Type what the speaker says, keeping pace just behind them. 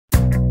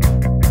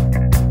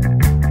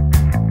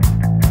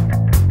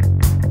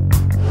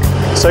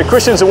So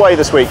Christian's away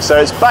this week, so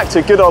it's back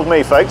to good old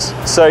me, folks.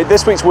 So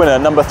this week's winner,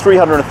 number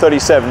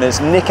 337, is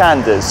Nick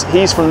Anders.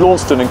 He's from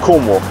Launceston in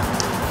Cornwall.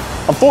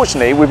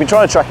 Unfortunately, we've been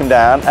trying to track him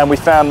down, and we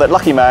found that,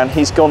 lucky man,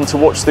 he's gone to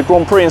watch the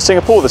Grand Prix in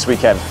Singapore this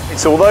weekend.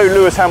 So although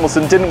Lewis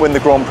Hamilton didn't win the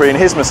Grand Prix in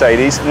his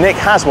Mercedes, Nick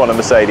has won a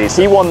Mercedes.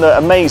 He won the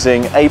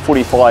amazing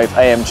A45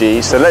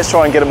 AMG, so let's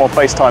try and get him on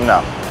FaceTime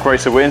now.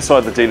 Great, so we're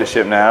inside the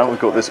dealership now. We've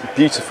got this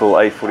beautiful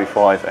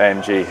A45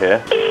 AMG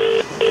here.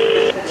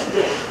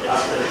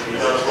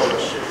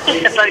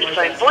 The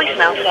Vodafone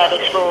voicemail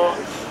service for...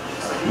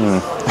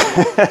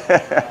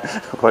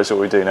 Not quite sure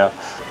what we do now.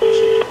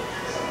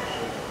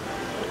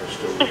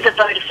 The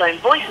Vodafone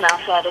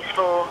voicemail service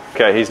for...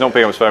 Okay, he's not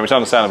picking up his phone, which is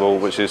understandable,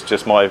 which is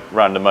just my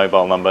random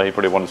mobile number. He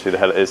probably wonders who the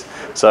hell it is.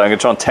 So I'm going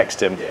to try and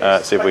text him,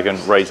 see if we can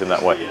raise him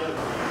that way.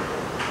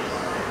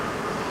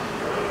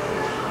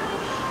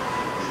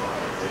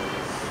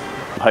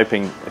 I'm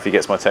hoping if he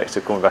gets my text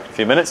he'll call me back in a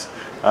few minutes.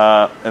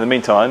 In the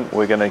meantime,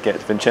 we're going to get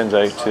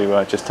Vincenzo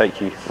to just take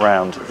you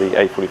round the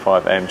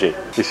A45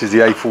 AMG. This is the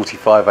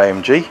A45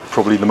 AMG,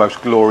 probably the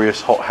most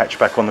glorious hot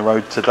hatchback on the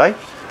road today.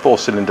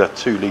 4-cylinder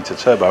 2-litre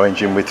turbo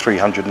engine with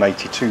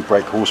 382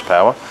 brake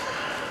horsepower,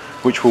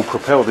 which will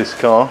propel this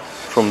car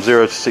from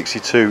 0 to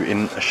 62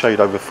 in a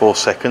shade over 4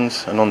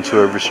 seconds and onto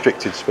a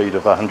restricted speed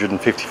of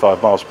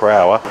 155 miles per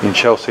hour. In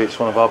Chelsea, it's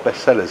one of our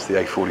best sellers, the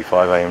A45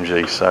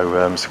 AMG,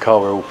 so it's a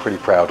car we're all pretty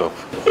proud of.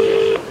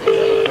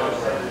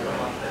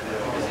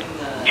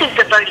 This is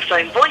the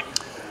Vodafone voice.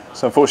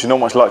 So unfortunately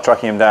not much luck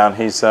tracking him down.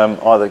 He's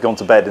either gone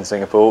to bed in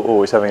Singapore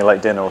or he's having a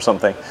late dinner or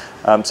something.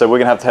 So we're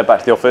going to have to head back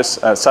to the office.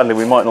 Sadly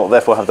we might not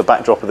therefore have the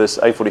backdrop of this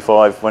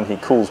A45 when he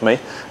calls me,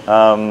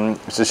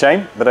 which is a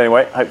shame, but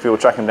anyway, hopefully we'll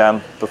track him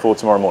down before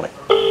tomorrow morning.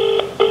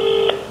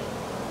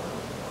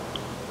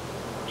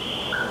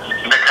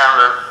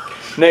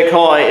 Nick,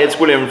 hi, it's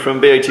William from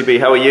BOTB.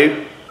 How are you?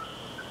 Is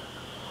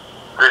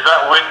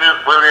that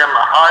William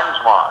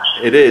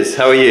Hindmarsh? It is.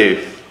 How are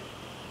you?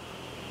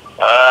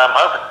 I'm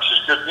hoping this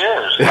is good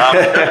news.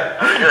 Good.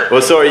 Very good.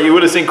 Well, sorry, you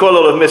would have seen quite a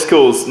lot of missed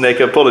calls, Nick.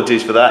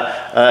 Apologies for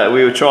that.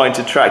 We were trying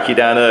to track you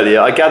down earlier.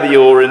 I gather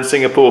you're in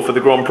Singapore for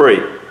the Grand Prix.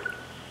 Yeah,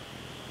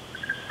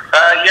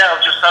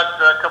 I've just had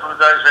a couple of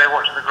days there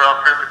watching the Grand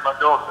Prix with my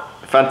daughter.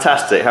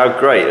 Fantastic. How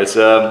great. It's,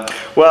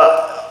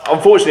 well,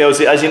 unfortunately,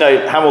 obviously, as you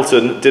know,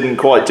 Hamilton didn't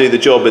quite do the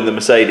job in the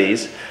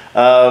Mercedes.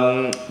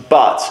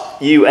 But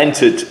you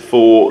entered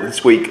for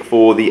this week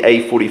for the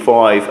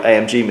A45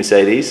 AMG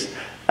Mercedes.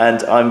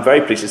 And I'm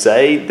very pleased to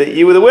say that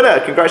you were the winner.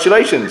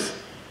 Congratulations.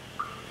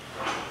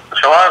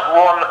 So I've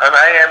won an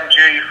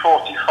AMG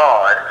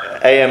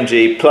 45.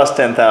 AMG plus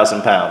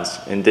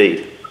 £10,000,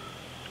 indeed.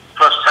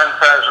 Plus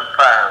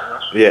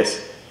 £10,000.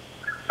 Yes.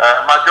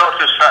 My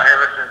daughter's sat here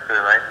listening to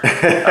me.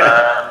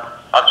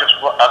 I've just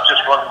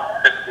won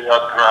 50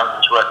 odd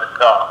grand's worth of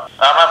car.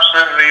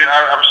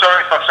 I'm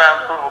sorry if I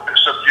sound a little bit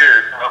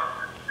subdued.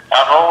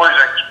 I've always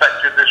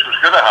expected this was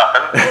going to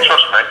happen,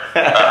 trust me.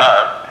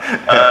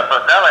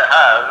 But now it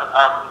has,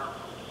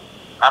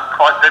 I'm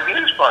quite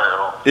bemused by it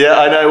all. Yeah,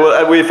 I know.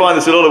 Well, we find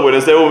this a lot of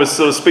winners, they're almost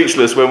sort of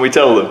speechless when we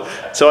tell them.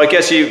 So I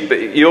guess you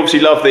obviously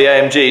love the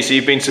AMG, so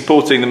you've been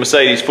supporting the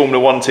Mercedes Formula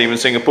 1 team in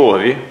Singapore,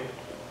 have you?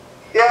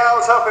 Yeah, I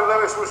was hoping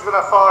Lewis was going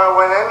to fire a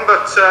win in,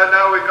 but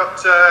now we've got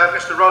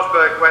Mr.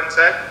 Rosberg went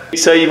in.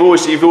 So you've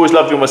always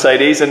loved your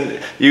Mercedes, and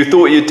you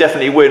thought you'd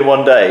definitely win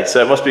one day,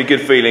 so it must be a good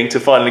feeling to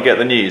finally get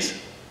the news.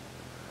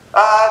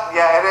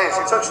 Yeah, it is.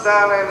 It touched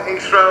down in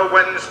Heathrow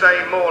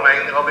Wednesday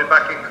morning. I'll be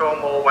back in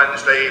Cornwall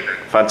Wednesday evening.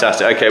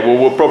 Fantastic. Okay, well,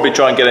 we'll probably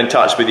try and get in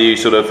touch with you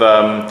sort of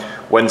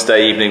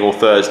Wednesday evening or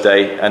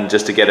Thursday, and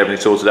just to get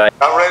everything sorted out.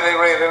 I'm really,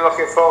 really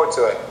looking forward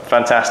to it.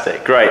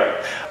 Fantastic. Great.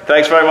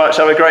 Thanks very much.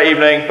 Have a great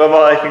evening.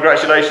 Bye-bye.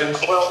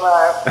 Congratulations. Well,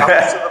 now, I'm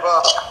off to the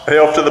bar.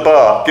 You're off to the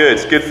bar.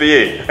 Good. Good for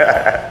you.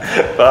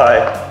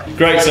 Bye.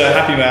 Great, so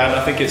happy man.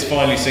 I think it's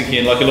finally sinking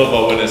in. Like a lot of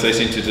our winners, they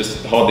seem to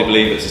just hardly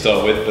believe it to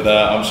start with, but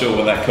I'm sure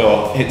when that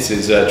car hits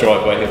his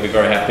driveway, he'll be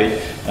very happy.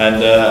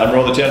 And I'm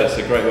rather jealous.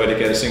 A great way to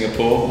go to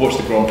Singapore, watch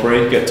the Grand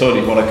Prix, get told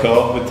you won a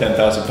car with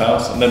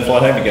 £10,000 and then fly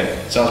home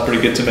again. Sounds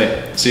pretty good to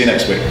me. See you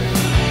next week.